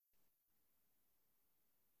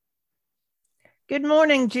Good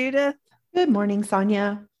morning, Judith. Good morning,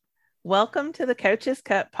 Sonya. Welcome to the Coach's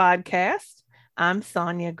Cup podcast. I'm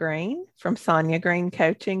Sonya Green from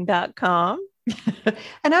SonyaGreenCoaching.com.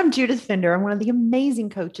 And I'm Judith Fender. I'm one of the amazing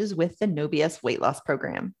coaches with the No BS weight loss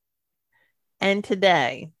program. And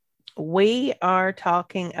today we are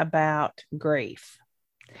talking about grief.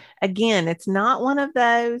 Again, it's not one of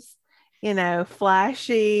those,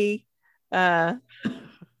 flashy topics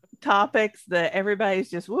that everybody's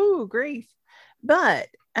just, woo, grief. But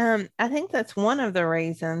I think that's one of the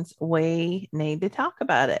reasons we need to talk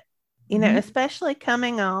about it, especially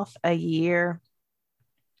coming off a year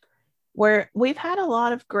where we've had a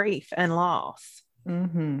lot of grief and loss,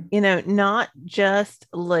 not just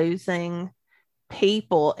losing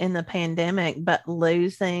people in the pandemic, but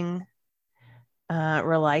losing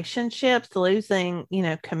relationships, losing,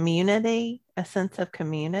 community, a sense of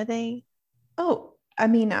community. Oh, I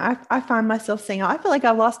mean, I find myself saying, I feel like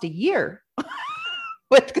I lost a year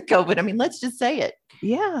with COVID. I mean, let's just say it.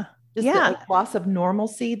 Yeah. Just the loss of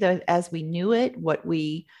normalcy as we knew it, what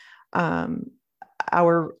we,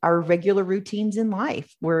 our regular routines in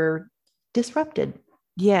life were disrupted.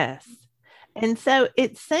 Yes. And so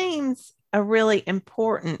it seems a really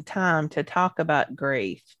important time to talk about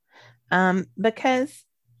grief, because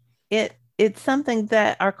it's something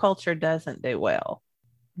that our culture doesn't do well.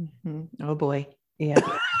 Mm-hmm. Oh boy.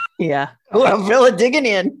 Yeah. Yeah. Oh, I'm really digging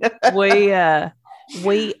in.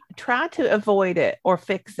 We try to avoid it or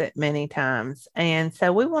fix it many times. And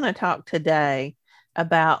so we want to talk today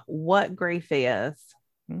about what grief is,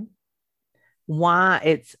 why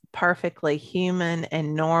it's perfectly human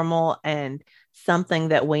and normal and something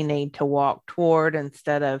that we need to walk toward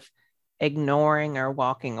instead of ignoring or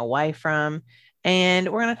walking away from. And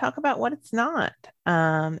we're going to talk about what it's not,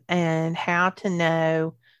 and how to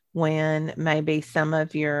know when maybe some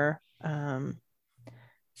of your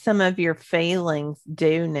feelings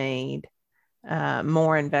do need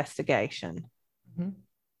more investigation.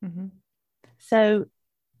 Mm-hmm. Mm-hmm. So,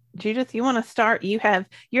 Judith, you want to start?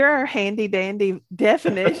 You're our handy dandy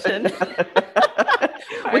definition.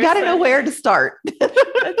 We got to know where to start.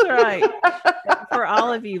 That's right. For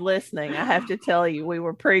all of you listening, I have to tell you, we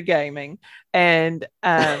were pre-gaming and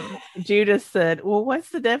Judith said, well, what's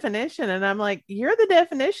the definition? And I'm like, you're the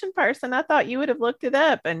definition person. I thought you would have looked it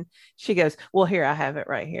up. And she goes, well, here, I have it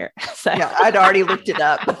right here. So yeah, I'd already looked it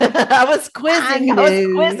up. I was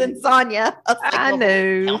quizzing Sonya. I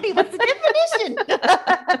knew. Tell me what's the definition.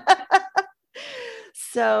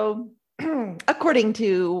 So according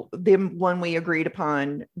to the one we agreed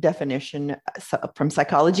upon definition from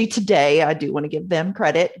Psychology Today, I do want to give them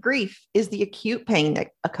credit. Grief is the acute pain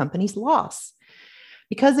that accompanies loss.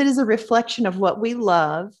 Because it is a reflection of what we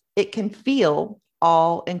love, it can feel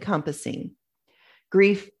all encompassing.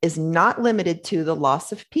 Grief is not limited to the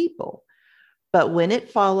loss of people, but when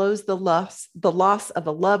it follows the loss of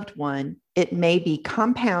a loved one, it may be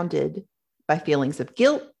compounded by feelings of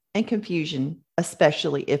guilt and confusion,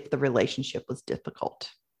 especially if the relationship was difficult.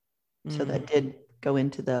 Mm. So that did go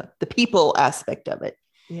into the people aspect of it.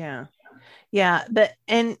 Yeah. Yeah. But,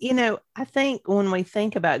 and, I think when we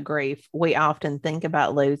think about grief, we often think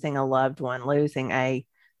about losing a loved one, losing a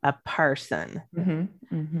person. Mm-hmm.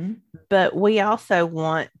 Mm-hmm. But we also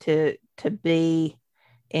want to be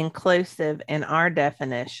inclusive in our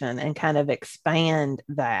definition and kind of expand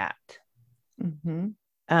that. Mm-hmm.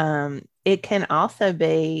 It can also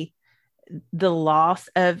be the loss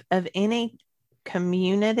of any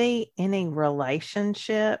community, any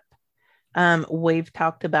relationship. We've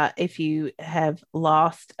talked about if you have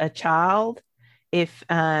lost a child, if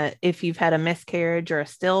you've had a miscarriage or a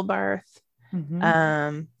stillbirth,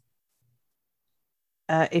 mm-hmm.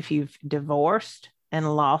 If you've divorced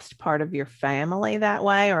and lost part of your family that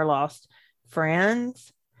way, or lost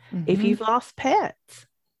friends, mm-hmm. if you've lost pets,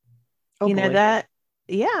 that.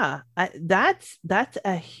 Yeah, that's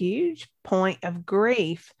a huge point of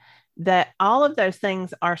grief, that all of those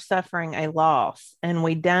things are suffering a loss. And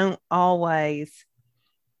I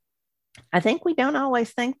think we don't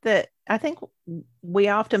always think that. I think we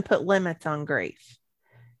often put limits on grief.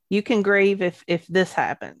 You can grieve if this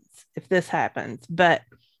happens, but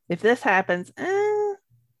if this happens,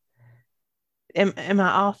 Am I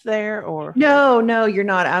off there or? No, you're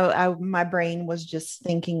not. My brain was just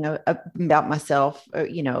thinking about myself.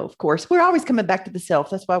 Of course, we're always coming back to the self.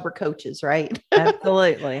 That's why we're coaches, right?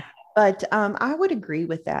 Absolutely. But I would agree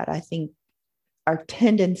with that. I think our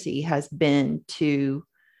tendency has been to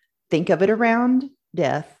think of it around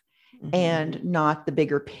death, mm-hmm. and not the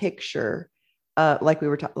bigger picture. Like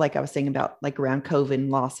I was saying about like around COVID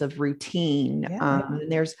and loss of routine. Yeah. And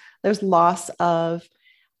there's loss of,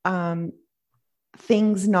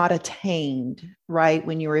 things not attained, right?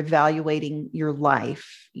 When you're evaluating your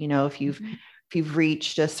life, if you've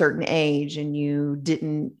reached a certain age and you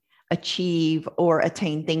didn't achieve or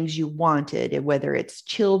attain things you wanted, whether it's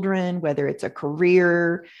children, whether it's a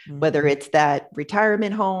career, whether it's that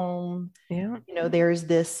retirement home, there is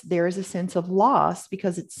a sense of loss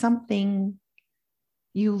because it's something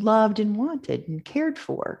you loved and wanted and cared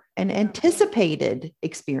for and anticipated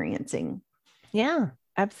experiencing. Yeah,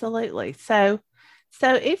 absolutely. So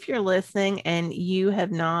if you're listening and you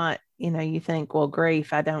have not, you think, well,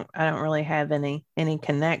 grief, I don't really have any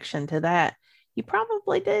connection to that. You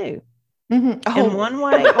probably do. Mm-hmm. In one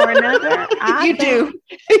way or another.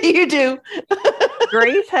 You do.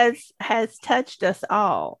 Grief has touched us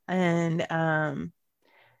all. And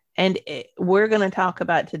we're going to talk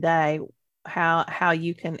about today how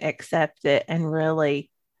you can accept it and really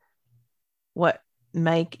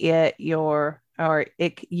make it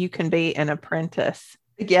you can be an apprentice.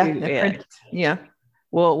 Yeah.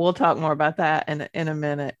 We'll talk more about that in a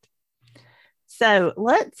minute. So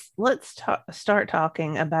let's start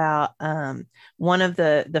talking about one of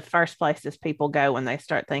the first places people go when they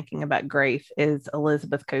start thinking about grief is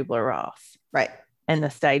Elizabeth Kubler-Ross, right? And the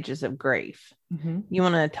stages of grief. Mm-hmm. You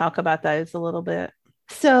want to talk about those a little bit?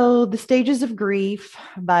 So the stages of grief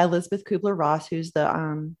by Elizabeth Kubler-Ross, who's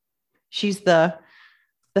she's the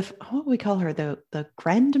what do we call her? The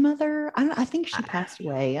grandmother? I think she passed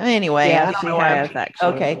away. Anyway, yeah, I don't know actually.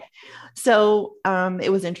 Okay. So it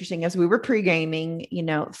was interesting as we were pre-gaming,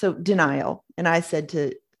 so denial. And I said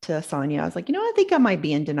to Sonya, I was like, I think I might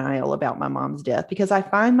be in denial about my mom's death because I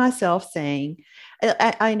find myself saying,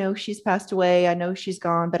 I know she's passed away. I know she's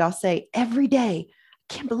gone, but I'll say every day,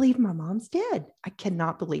 I can't believe my mom's dead. I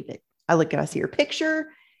cannot believe it. I see her picture.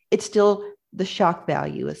 It's still, the shock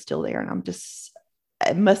value is still there. And I'm just,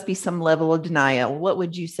 it must be some level of denial. What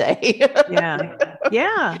would you say?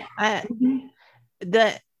 Yeah. I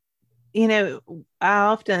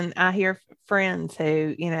hear friends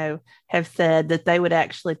who, have said that they would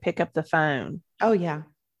actually pick up the phone. Oh yeah.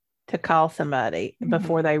 To call somebody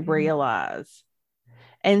before they realize.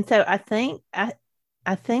 And so I think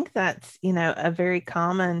that's, a very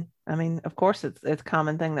common, of course it's a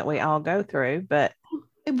common thing that we all go through, but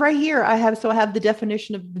right here, I have the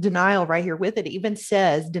definition of denial right here with it. It even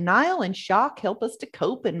says denial and shock help us to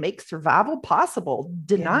cope and make survival possible.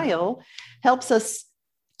 Denial helps us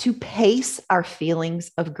to pace our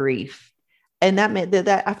feelings of grief. And that meant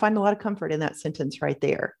that I find a lot of comfort in that sentence right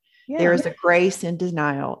there. Yeah. There is a grace in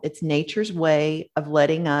denial. It's nature's way of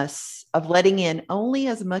letting in only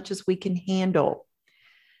as much as we can handle.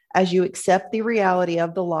 As you accept the reality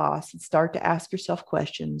of the loss and start to ask yourself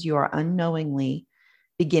questions, you are unknowingly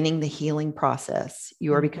beginning the healing process.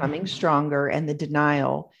 You are becoming stronger and the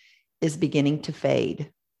denial is beginning to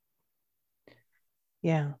fade.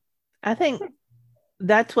 Yeah. I think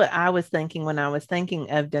that's what I was thinking when I was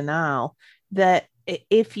thinking of denial, that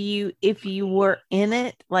if you were in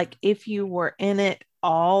it, like if you were in it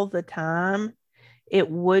all the time, it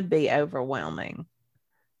would be overwhelming.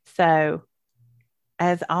 So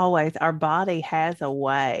as always, our body has a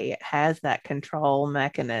way, it has that control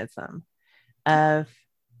mechanism of.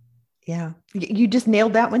 Yeah, you just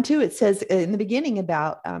nailed that one too. It says in the beginning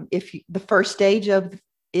about the first stage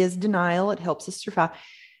is denial. It helps us survive.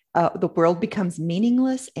 The world becomes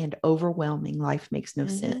meaningless and overwhelming. Life makes no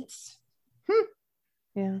sense.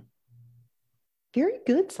 Yeah. Very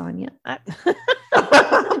good, Sonya.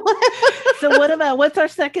 So what's our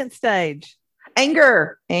second stage?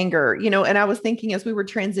 Anger. And I was thinking as we were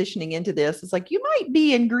transitioning into this, it's like, you might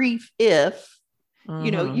be in grief if,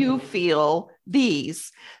 you feel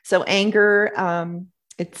these. So anger,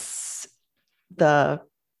 it's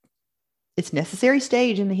necessary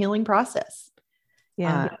stage in the healing process.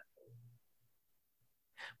 Yeah.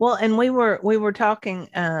 Well, and we were talking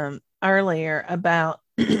earlier about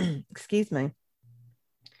excuse me,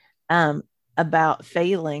 about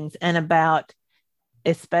feelings and about,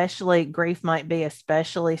 especially grief might be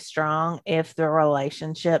especially strong if the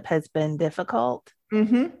relationship has been difficult.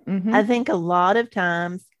 I think a lot of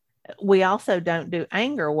times we also don't do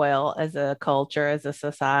anger well as a culture, as a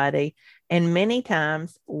society. And many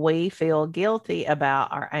times we feel guilty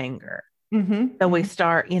about our anger. So we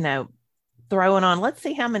start, throwing on, let's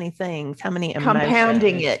see how many emotions.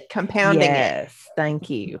 Compounding it. Yes, thank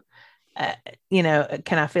you. Can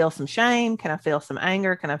I feel some shame? Can I feel some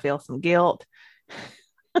anger? Can I feel some guilt?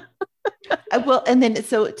 Well, and then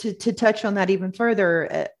so to touch on that even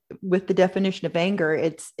further, with the definition of anger,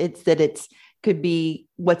 it's that it's could be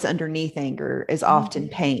what's underneath anger is often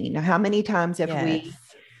pain. Now, how many times have we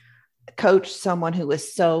coached someone who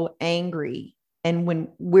is so angry And when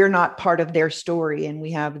we're not part of their story and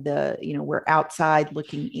we have we're outside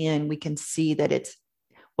looking in, we can see that it's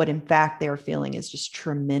what in fact they're feeling is just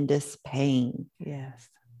tremendous pain. Yes.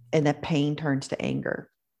 And that pain turns to anger.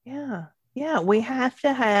 Yeah. Yeah. We have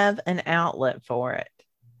to have an outlet for it.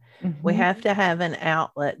 Mm-hmm. We have to have an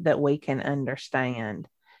outlet that we can understand.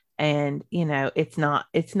 And, it's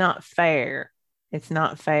not fair. It's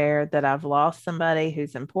not fair that I've lost somebody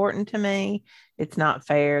who's important to me. It's not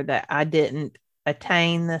fair that I didn't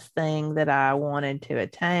attain this thing that I wanted to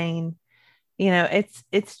attain.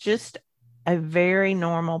 It's just a very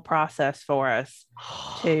normal process for us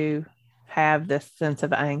to have this sense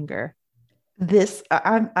of anger.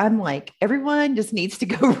 I'm like, everyone just needs to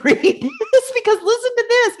go read this, because listen to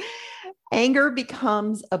this. Anger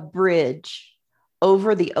becomes a bridge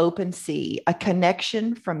over the open sea, a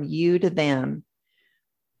connection from you to them.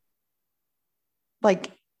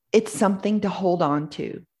 Like, it's something to hold on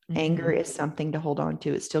to. Mm-hmm. Anger is something to hold on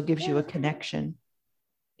to. It still gives you a connection.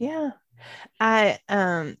 Yeah. I've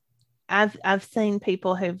seen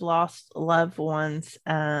people who've lost loved ones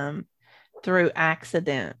through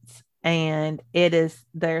accidents, and it is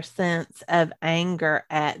their sense of anger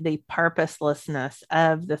at the purposelessness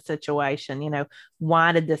of the situation.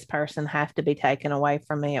 Why did this person have to be taken away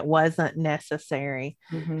from me? It wasn't necessary.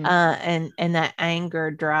 Mm-hmm. And that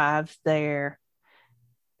anger drives their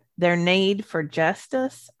need for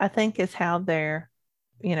justice, I think, is how they're,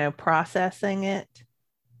 processing it.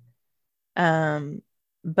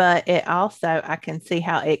 But it also, I can see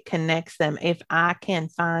how it connects them. If I can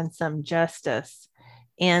find some justice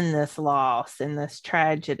in this loss, in this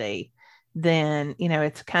tragedy, then,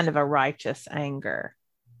 it's kind of a righteous anger.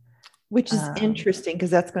 Which is interesting,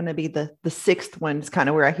 because that's going to be the sixth one. Is kind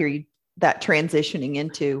of where I hear you that transitioning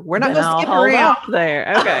into. We're not going to skip around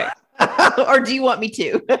there. Okay. Or do you want me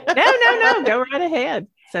to? No. Go right ahead.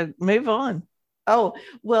 So move on. Oh,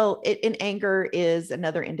 well, in anger is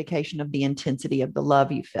another indication of the intensity of the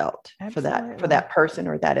love you felt. Absolutely. for that person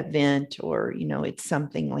or that event, or, it's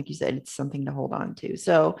something, like you said, it's something to hold on to.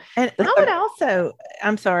 So, and I would also,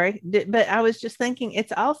 I'm sorry, but I was just thinking it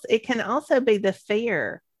can also be the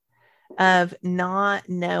fear of not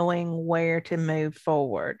knowing where to move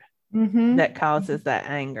forward. Mm-hmm. That causes that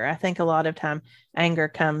anger. I think a lot of time anger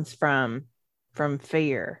comes from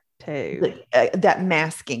fear too. That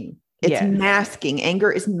masking. It's masking.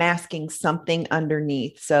 Anger is masking something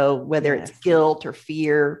underneath. So whether it's guilt or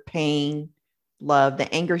fear, pain, love,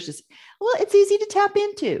 the anger is just, it's easy to tap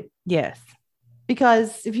into. Yes.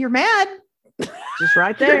 Because if you're mad, just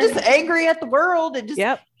right there, you're just angry at the world. It just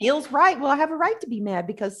feels right. Well, I have a right to be mad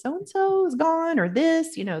because so-and-so is gone, or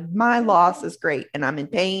this, my loss is great and I'm in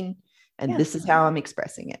pain, and this is how I'm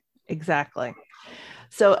expressing it. Exactly.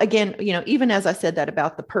 So again, even as I said that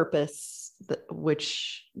about the purpose,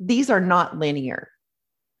 which these are not linear,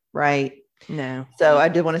 right? No. So I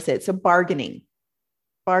did want to say it. So bargaining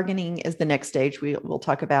is the next stage we'll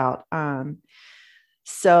talk about.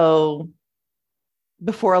 So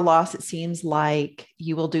before a loss, it seems like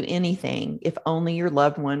you will do anything if only your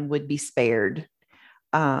loved one would be spared.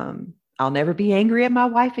 I'll never be angry at my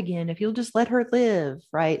wife again if you'll just let her live,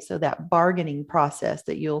 right? So that bargaining process,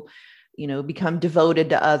 that you'll become devoted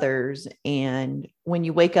to others. And when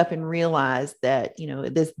you wake up and realize that,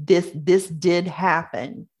 this did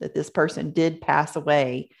happen, that this person did pass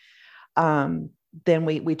away, then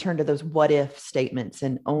we turn to those what if statements,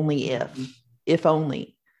 and only if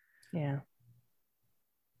only. Yeah.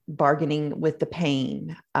 Bargaining with the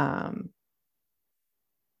pain.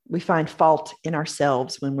 We find fault in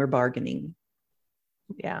ourselves when we're bargaining.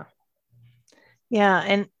 Yeah.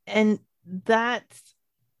 Yeah. And that's,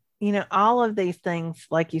 all of these things,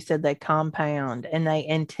 like you said, they compound and they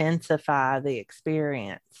intensify the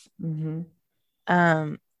experience. Mm-hmm.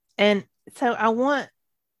 And so I want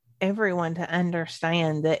everyone to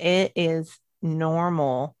understand that it is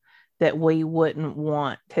normal that we wouldn't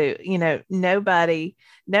want to, nobody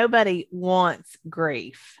wants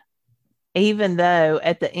grief, even though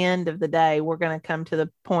at the end of the day, we're going to come to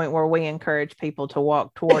the point where we encourage people to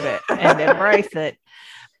walk toward it and embrace it.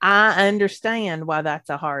 I understand why that's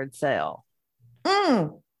a hard sell.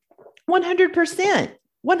 100%.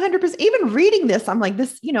 100%. Even reading this, I'm like,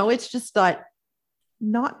 this, it's just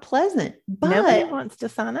not pleasant. But nobody wants to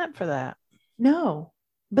sign up for that. No.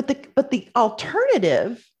 But the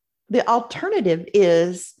alternative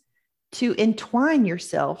is to entwine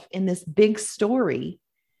yourself in this big story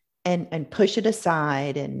and push it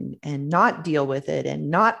aside and not deal with it and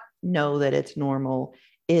not know that it's normal,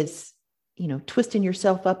 is twisting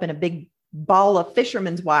yourself up in a big ball of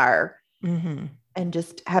fisherman's wire, mm-hmm. and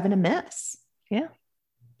just having a mess. Yeah.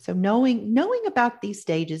 So knowing about these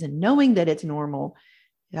stages and knowing that it's normal,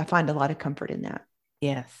 I find a lot of comfort in that.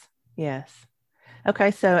 Yes. Yes.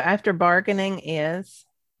 Okay. So after bargaining is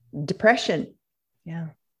Depression. yeah.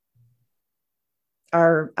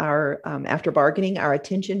 Our after bargaining, our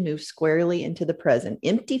attention moves squarely into the present.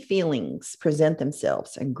 Empty feelings present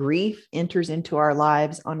themselves, and grief enters into our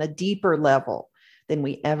lives on a deeper level than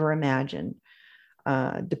we ever imagined.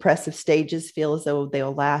 Depressive stages feel as though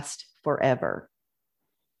they'll last forever.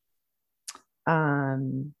 I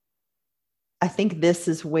think this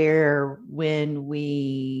is where, when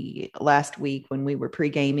we last week, when we were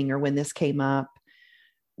pre-gaming, or when this came up,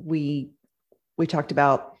 we talked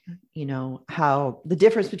about, how the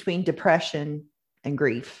difference between depression and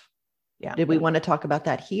grief. Yeah. Did we want to talk about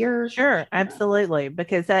that here? Sure, absolutely.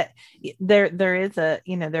 Because that there is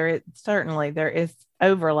certainly there is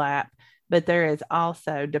overlap, but there is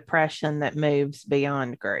also depression that moves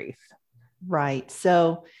beyond grief. Right.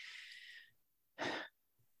 So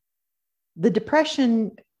the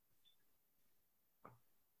depression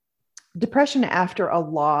after a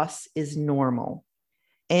loss is normal,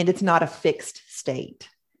 and it's not a fixed state.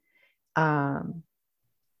 The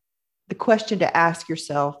question to ask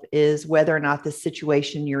yourself is whether or not the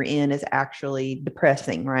situation you're in is actually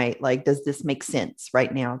depressing, right? Like, does this make sense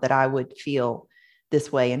right now that I would feel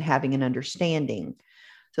this way, and having an understanding?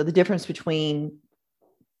 So the difference between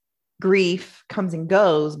grief comes and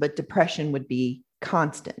goes, but depression would be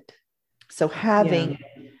constant. So having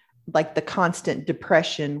like the constant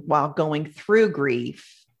depression while going through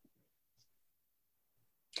grief.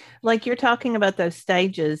 Like you're talking about those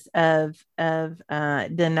stages of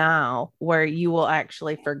denial where you will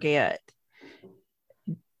actually forget.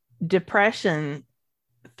 Depression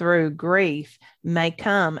through grief may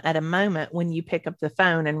come at a moment when you pick up the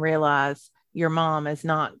phone and realize your mom is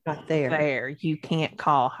not there. You can't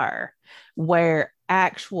call her. Where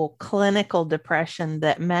actual clinical depression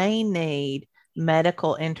that may need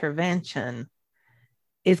medical intervention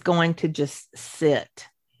is going to just sit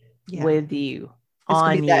with you,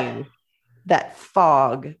 on you. That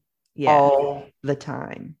fog all the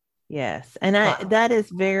time. Yes. And that is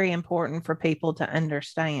very important for people to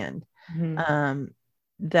understand.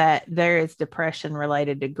 That there is depression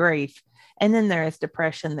related to grief. And then there is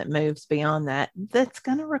depression that moves beyond that. That's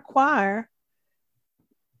going to require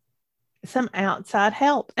some outside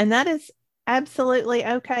help. And that is absolutely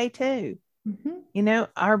okay too.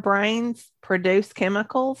 Our brains produce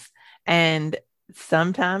chemicals, and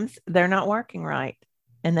sometimes they're not working right,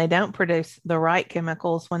 and they don't produce the right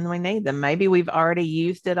chemicals when we need them. Maybe we've already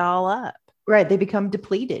used it all up. Right. They become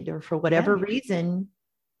depleted, or for whatever reason,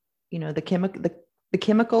 the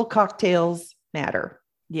chemical cocktails matter.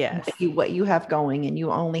 Yes. What you have going, and you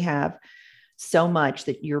only have so much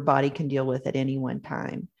that your body can deal with at any one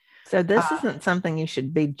time. So this isn't something you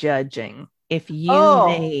should be judging. If you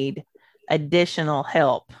need additional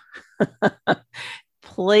help,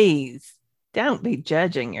 please don't be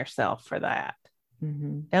judging yourself for that.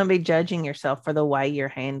 Don't be judging yourself for the way you're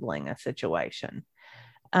handling a situation.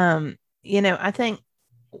 I think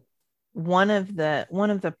one of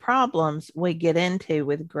the problems we get into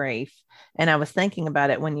with grief, and I was thinking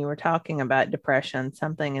about it when you were talking about depression,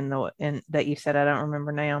 something in that you said, I don't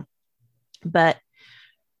remember now, but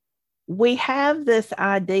we have this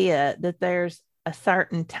idea that there's a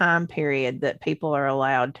certain time period that people are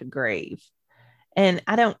allowed to grieve. And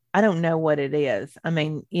I don't know what it is. I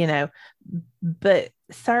mean, but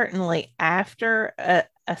certainly after a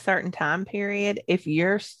certain time period, if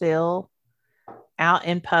you're still out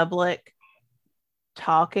in public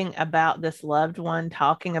talking about this loved one,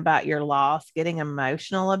 talking about your loss, getting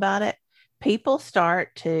emotional about it, people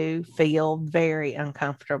start to feel very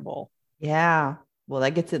uncomfortable. Yeah. Well,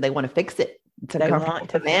 that gets it. They want to fix it. It's uncomfortable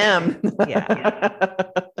for them.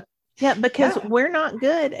 Yeah, because we're not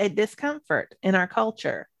good at discomfort in our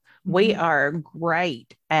culture. We are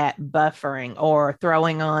great at buffering or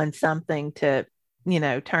throwing on something to,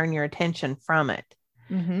 turn your attention from it.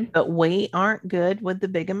 But we aren't good with the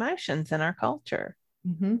big emotions in our culture.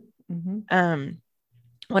 One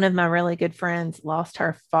of my really good friends lost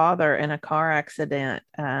her father in a car accident,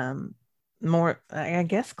 I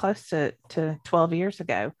guess close to 12 years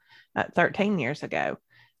ago, 13 years ago.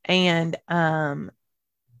 And,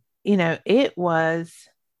 it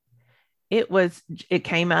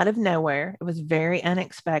came out of nowhere. It was very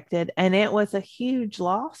unexpected, and it was a huge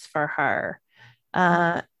loss for her.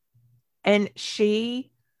 And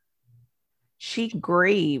she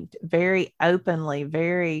grieved very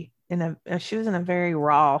openly, she was in a very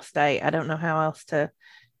raw state. I don't know how else to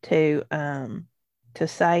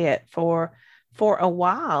say it, for a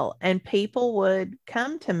while. And people would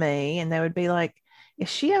come to me and they would be like, is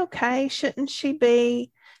she okay? Shouldn't she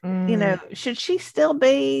be, Mm, should she still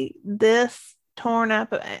be this torn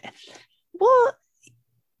up? Well,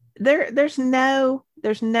 there's no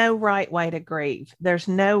right way to grieve. There's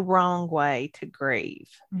no wrong way to grieve.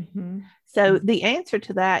 mhm. So the answer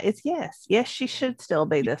to that is yes. Yes, she should still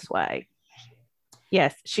be this way.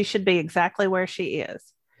 Yes, she should be exactly where she is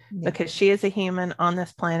Yeah. because she is a human on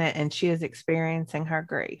this planet and she is experiencing her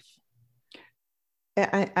grief.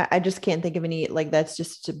 I just can't think of any, like, that's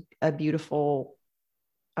just a beautiful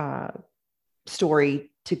uh,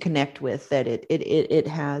 story to connect with, that it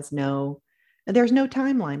has no, there's no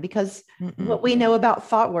timeline, because Mm-mm. what we know about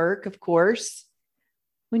thought work, of course,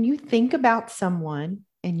 when you think about someone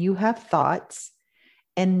and you have thoughts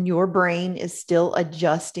and your brain is still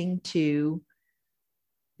adjusting to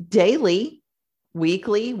daily,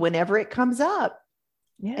 weekly, whenever it comes up,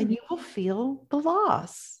 Yeah, and you will feel the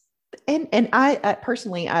loss. And I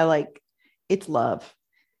personally, I like, it's love,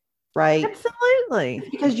 right? absolutely.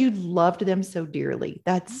 Because you loved them so dearly.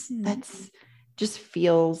 Mhm. That's just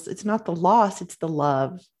feels, it's not the loss, it's the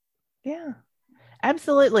love. Yeah,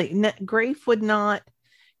 absolutely. Grief would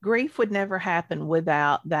never happen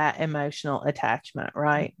without that emotional attachment,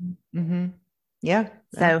 right? Mm-hmm. Yeah.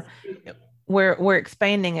 So we're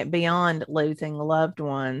expanding it beyond losing loved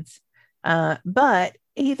ones. But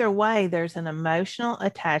either way, there's an emotional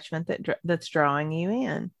attachment that's drawing you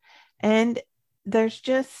in. And there's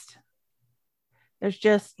just there's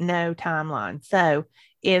just no timeline. So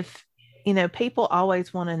if people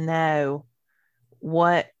always want to know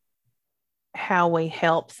what how we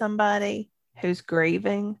help somebody who's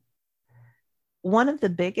grieving. One of the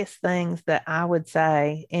biggest things that I would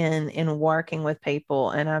say in working with people,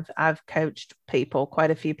 and I've coached people,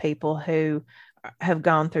 quite a few people who have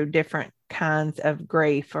gone through different kinds of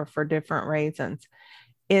grief or for different reasons,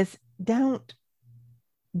 is don't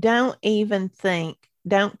even think,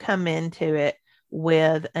 don't come into it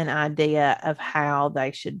with an idea of how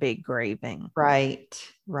they should be grieving. Right.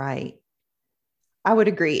 Right. I would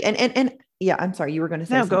agree. And yeah, I'm sorry, you were going to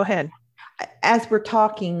say No, go something. ahead. As we're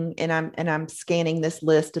talking, and I'm scanning this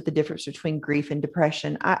list of the difference between grief and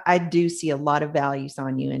depression, I do see a lot of values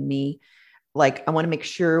on you and me. Like, I want to make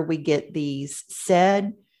sure we get these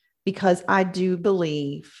said, because I do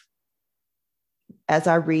believe, as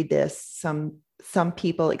I read this, some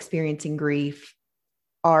people experiencing grief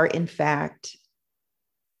are in fact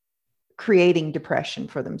creating depression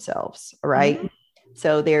for themselves. All right. Mm-hmm.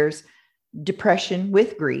 So there's depression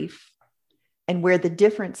with grief, and where the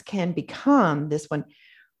difference can become this one,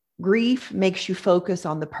 grief makes you focus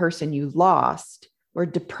on the person you lost, where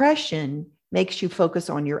depression makes you focus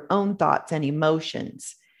on your own thoughts and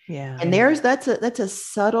emotions. Yeah. And that's a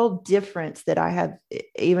subtle difference that I have,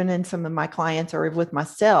 even in some of my clients or with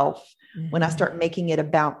myself, when I Mm-hmm. start making it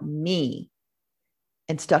about me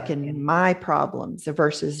and stuck Yeah. in my problems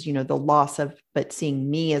versus, the loss of, but seeing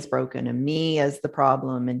me as broken and me as the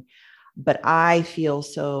problem. And, but I feel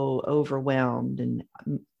so overwhelmed, and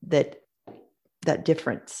that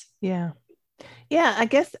difference. Yeah. Yeah, I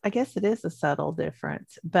guess it is a subtle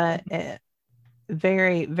difference, but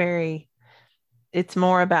very, very, it's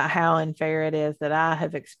more about how unfair it is that I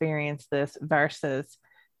have experienced this versus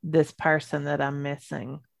this person that I'm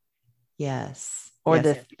missing Yes. or Yes.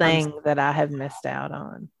 this thing that I have missed out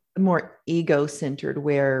on. More ego centered,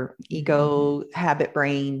 where ego, habit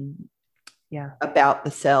brain, Yeah. about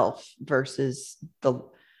the self versus the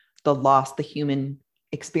loss, the human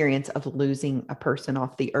experience of losing a person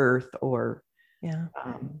off the earth, or Yeah.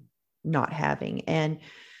 um, not having. And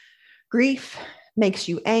grief makes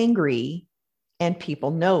you angry, and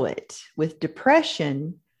people know it. With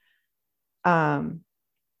depression, um,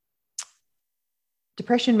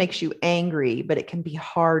 depression makes you angry, but it can be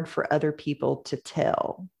hard for other people to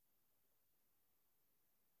tell.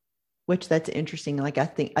 Which, that's interesting. Like, I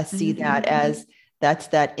think I see that Mm-hmm. as, that's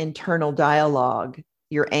that internal dialogue.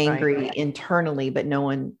 You're Right. angry internally, but no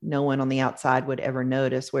one on the outside would ever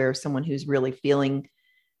notice, where someone who's really feeling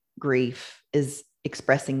grief is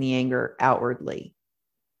expressing the anger outwardly.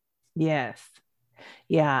 Yes.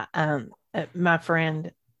 Yeah. My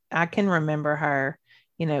friend, I can remember her,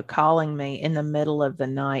 calling me in the middle of the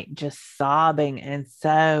night, just sobbing and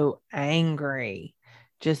so angry,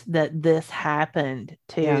 just that this happened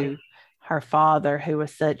Yeah. to her father, who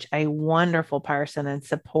was such a wonderful person and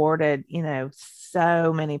supported,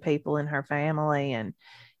 so many people in her family and,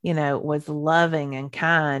 was loving and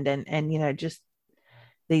kind and, just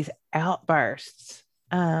these outbursts.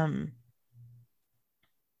 And,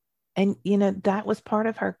 that was part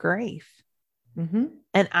of her grief. Mm-hmm.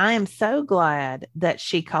 And I am so glad that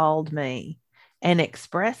she called me and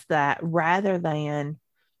expressed that rather than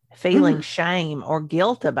feeling shame or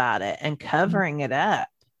guilt about it and covering it up.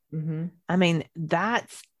 Mm-hmm. I mean,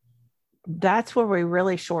 that's where we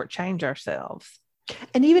really shortchange ourselves.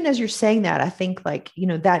 And even as you're saying that, I think like,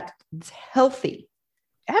 that it's healthy.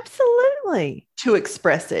 Absolutely. To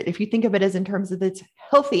express it. If you think of it as in terms of its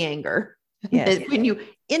healthy anger, yes. when you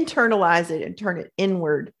internalize it and turn it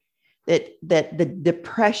inward, that the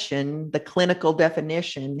depression, the clinical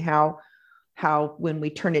definition, how when we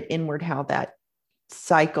turn it inward, how that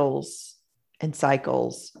cycles and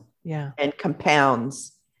cycles and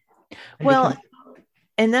compounds. Well,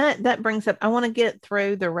 and that brings up, I want to get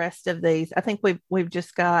through the rest of these. I think we've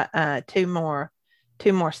just got two more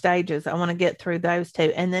stages. I want to get through those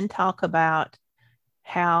two and then talk about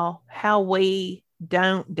how we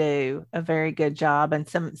don't do a very good job and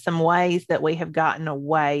some ways that we have gotten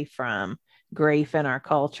away from grief in our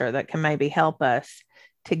culture that can maybe help us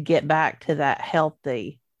to get back to that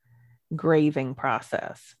healthy grieving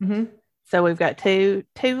process. Mm-hmm. So we've got two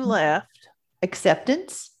left.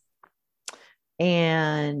 Acceptance.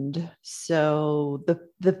 And so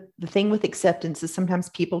the thing with acceptance is sometimes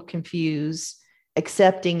people confuse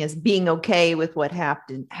accepting as being okay with what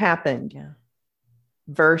happened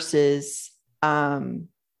versus the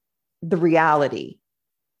reality,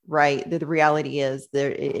 right? The reality is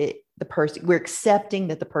the person, we're accepting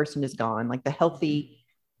that the person is gone. Like the healthy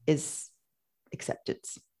is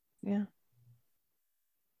acceptance. Yeah.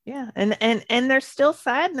 Yeah. And there's still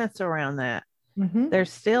sadness around that. Mm-hmm.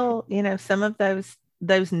 There's still, some of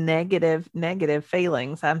those negative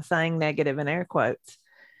feelings. I'm saying negative in air quotes.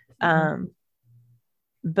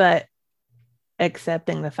 But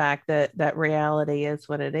accepting the fact that reality is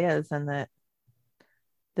what it is and that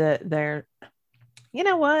they're, you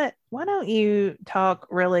know what? Why don't you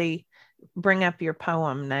bring up your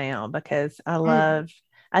poem now? Because I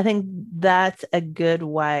think that's a good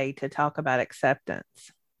way to talk about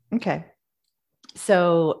acceptance. Okay.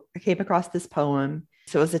 So I came across this poem.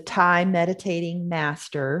 So it was a Thai meditating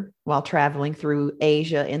master while traveling through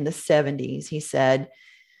Asia in the 70s. He said,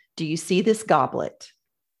 "Do you see this goblet?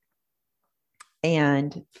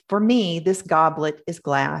 And for me, this goblet is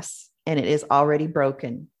glass and it is already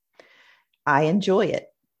broken. I enjoy it.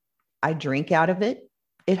 I drink out of it.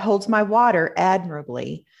 It holds my water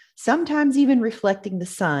admirably, sometimes even reflecting the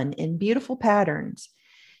sun in beautiful patterns.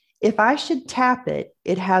 If I should tap it,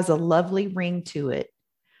 it has a lovely ring to it.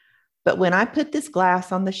 But when I put this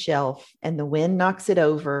glass on the shelf and the wind knocks it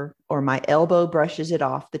over, or my elbow brushes it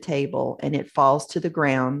off the table and it falls to the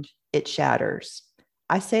ground, it shatters.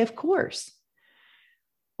 I say, of course.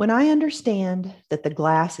 When I understand that the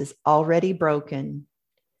glass is already broken,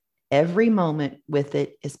 every moment with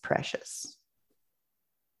it is precious."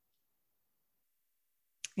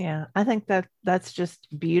 Yeah, I think that's just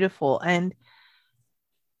beautiful. And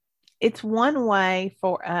it's one way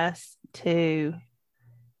for us to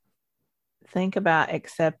think about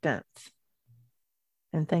acceptance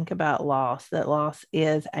and think about loss, that loss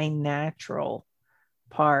is a natural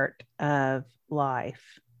part of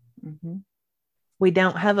life. Mm-hmm. We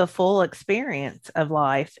don't have a full experience of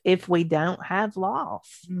life if we don't have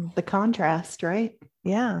loss. The contrast, right?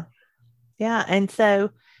 Yeah. Yeah. And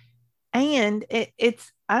so, and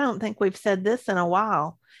it's, I don't think we've said this in a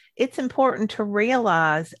while. It's important to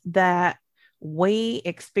realize that we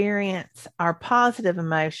experience our positive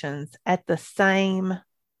emotions at the same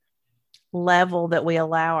level that we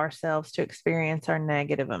allow ourselves to experience our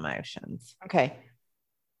negative emotions. Okay.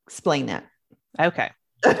 Explain that. Okay.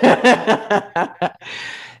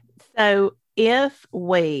 So if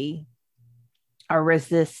we are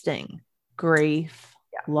resisting grief,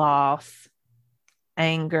 loss,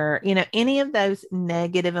 anger, any of those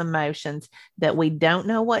negative emotions that we don't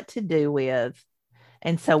know what to do with,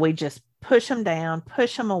 and so we just push them down,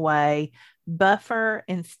 push them away, buffer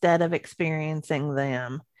instead of experiencing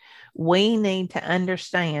them, we need to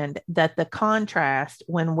understand that the contrast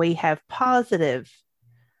when we have positive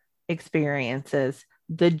experiences,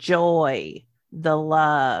 the joy, the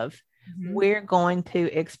love, we're going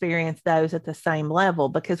to experience those at the same level,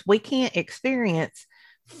 because we can't experience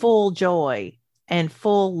full joy and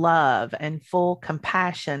full love and full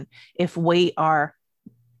compassion if we are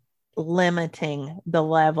limiting the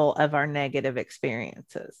level of our negative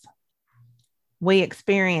experiences. We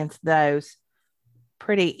experience those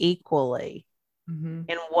pretty equally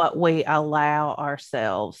in what we allow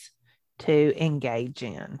ourselves to engage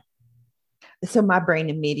in. So my brain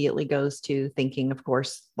immediately goes to thinking, of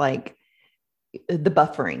course, like the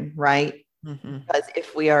buffering, right? Mm-hmm. Because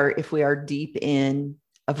if we are deep in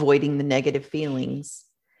avoiding the negative feelings,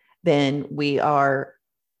 then we are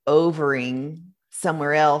overing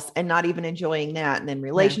somewhere else and not even enjoying that. And then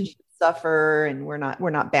relationships suffer and we're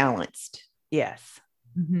not balanced. Yes.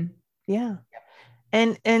 Yeah.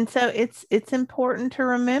 And so it's important to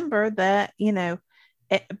remember that,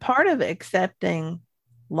 part of accepting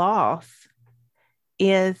loss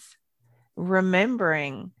is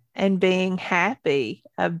remembering and being happy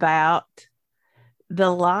about the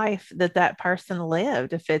life that person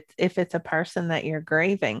lived, if it's a person that you're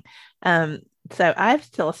grieving. So I have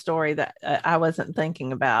to tell a story that I wasn't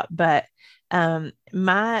thinking about, but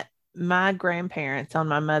my grandparents on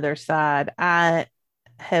my mother's side, I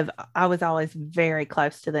was always very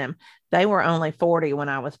close to them. They were only 40 when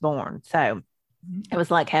I was born, so it was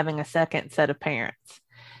like having a second set of parents.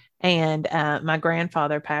 And my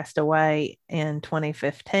grandfather passed away in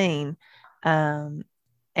 2015.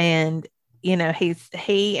 And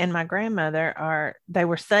he and my grandmother they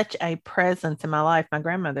were such a presence in my life. My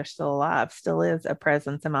grandmother's still alive, still is a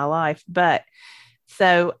presence in my life. But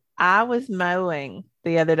so I was mowing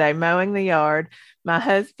the other day, mowing the yard. My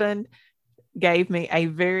husband gave me a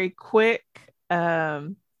very quick, I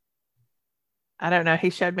don't know, he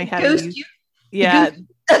showed me how to use, yeah,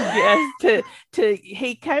 yes,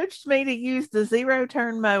 he coached me to use the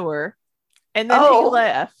 0-turn mower, and then he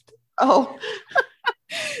left.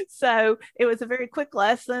 So it was a very quick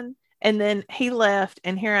lesson, and then he left,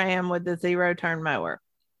 and here I am with the 0-turn mower.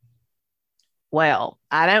 Well,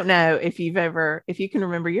 I don't know if you can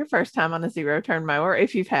remember your first time on a 0-turn mower,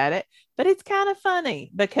 if you've had it, but it's kind of funny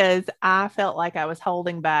because I felt like I was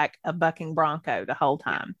holding back a bucking bronco the whole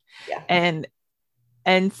time. Yeah.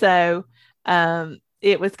 And so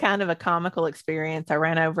it was kind of a comical experience. I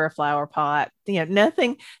ran over a flower pot.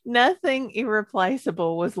 Nothing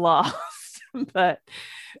irreplaceable was lost.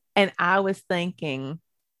 And I was thinking,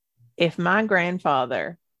 if my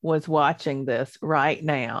grandfather was watching this right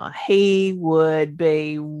now, he would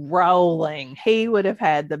be rolling. He would have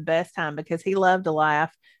had the best time because he loved to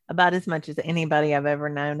laugh about as much as anybody I've ever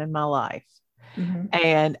known in my life.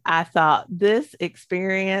 And I thought, this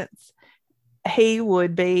experience, he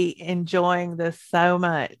would be enjoying this so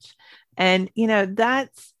much. And,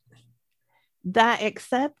 that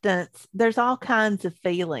acceptance, there's all kinds of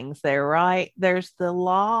feelings there, right? There's the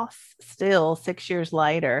loss still 6 years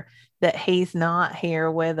later that he's not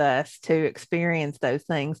here with us to experience those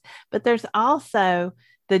things. But there's also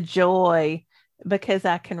the joy because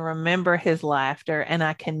I can remember his laughter, and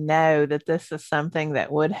I can know that this is something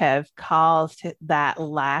that would have caused that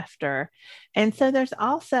laughter. And so there's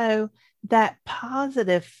also that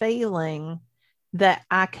positive feeling that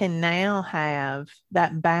I can now have,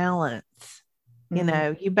 that balance.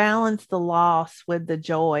 You balance the loss with the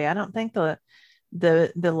joy. I don't think the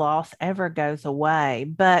loss ever goes away,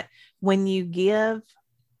 but when you give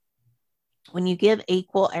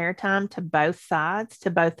equal airtime to both sides,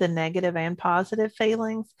 to both the negative and positive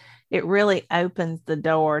feelings, it really opens the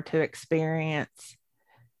door to experience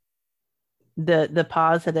the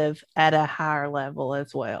positive at a higher level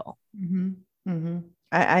as well.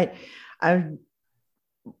 I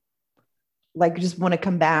like just want to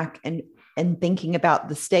come back and thinking about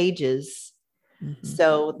the stages.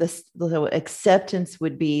 So the acceptance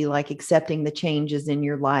would be like accepting the changes in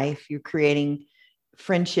your life. You're creating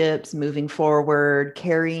friendships, moving forward,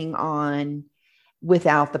 carrying on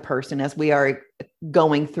without the person as we are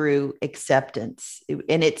going through acceptance.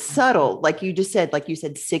 And it's subtle, like you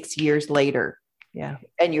said 6 years later. Yeah.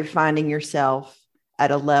 And you're finding yourself at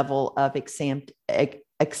a level of acceptance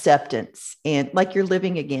and like you're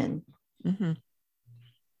living again.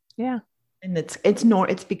 Yeah. And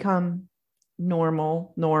it's become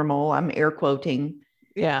normal. I'm air quoting.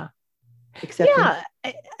 Yeah. Acceptance.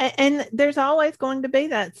 Yeah. And there's always going to be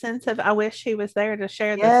that sense of, I wish he was there to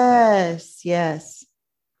share this. Yes.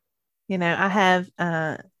 I have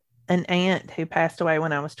an aunt who passed away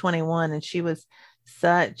when I was 21, and she was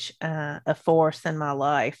such a force in my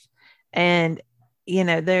life. And,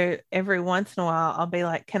 there every once in a while, I'll be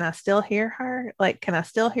like, can I still hear her? Like, can I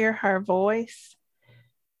still hear her voice?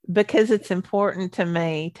 Because it's important to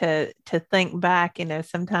me to think back,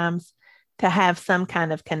 sometimes to have some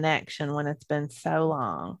kind of connection when it's been so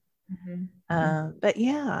long. But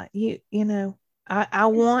yeah, I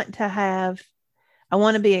want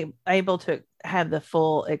to be able to have the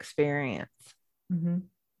full experience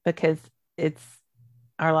because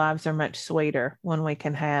our lives are much sweeter when we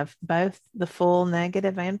can have both the full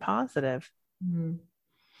negative and positive.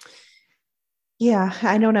 Yeah,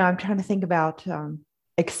 I don't know. I'm trying to think about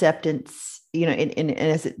acceptance, and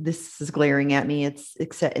as this is glaring at me, it's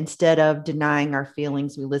instead of denying our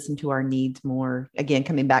feelings, we listen to our needs more. Again,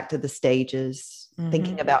 coming back to the stages,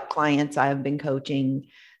 thinking about clients I have been coaching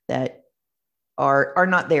that are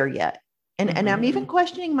not there yet. And I'm even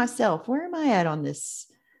questioning myself, where am I at on this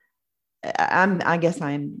I guess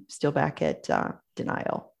I'm still back at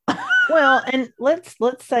denial. Well, and let's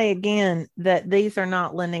say again that these are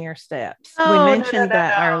not linear steps. We No, mentioned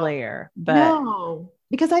that earlier, but no,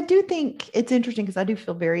 because I do think it's interesting because I do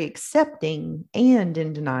feel very accepting and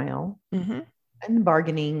in denial mm-hmm. and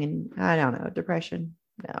bargaining and I don't know, depression.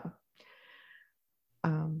 No.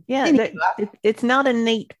 Yeah, anyway, it's not a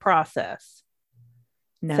neat process.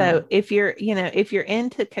 no. So if you're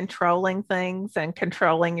into controlling things and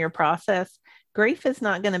controlling your process, grief is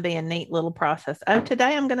not going to be a neat little process. Oh,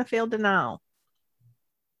 today I'm going to feel denial.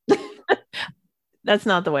 That's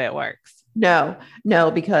not the way it works. No,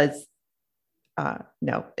 because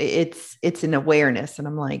no, it's an awareness. And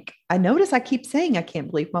I'm like, I notice I keep saying, I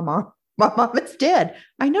can't believe my mom is dead.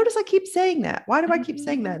 I notice I keep saying that. Why do I keep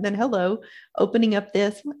saying that? And then opening up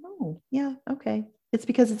this. Like, oh yeah. Okay. It's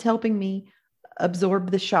because it's helping me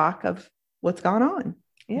absorb the shock of what's gone on.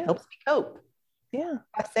 Yeah. It helps me cope. Yeah.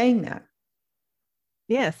 By saying that.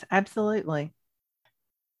 Yes, absolutely.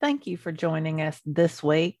 Thank you for joining us this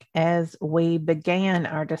week as we began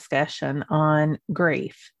our discussion on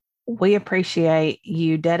grief. We appreciate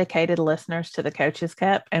you dedicated listeners to the Coach's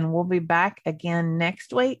Cup, and we'll be back again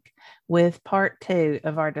next week with part 2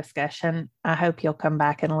 of our discussion. I hope you'll come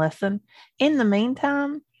back and listen. In the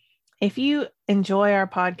meantime, if you enjoy our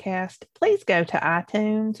podcast, please go to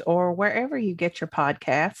iTunes or wherever you get your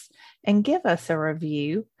podcasts and give us a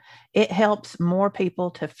review. It helps more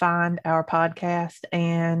people to find our podcast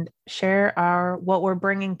and share what we're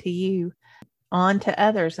bringing to you on to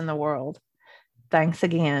others in the world. Thanks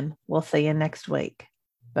again. We'll see you next week.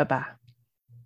 Bye-bye.